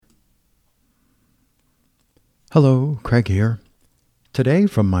Hello, Craig here. Today,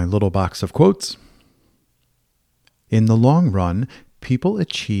 from my little box of quotes. In the long run, people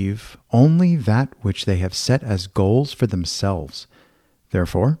achieve only that which they have set as goals for themselves.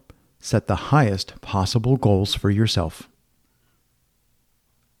 Therefore, set the highest possible goals for yourself.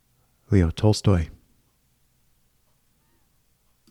 Leo Tolstoy.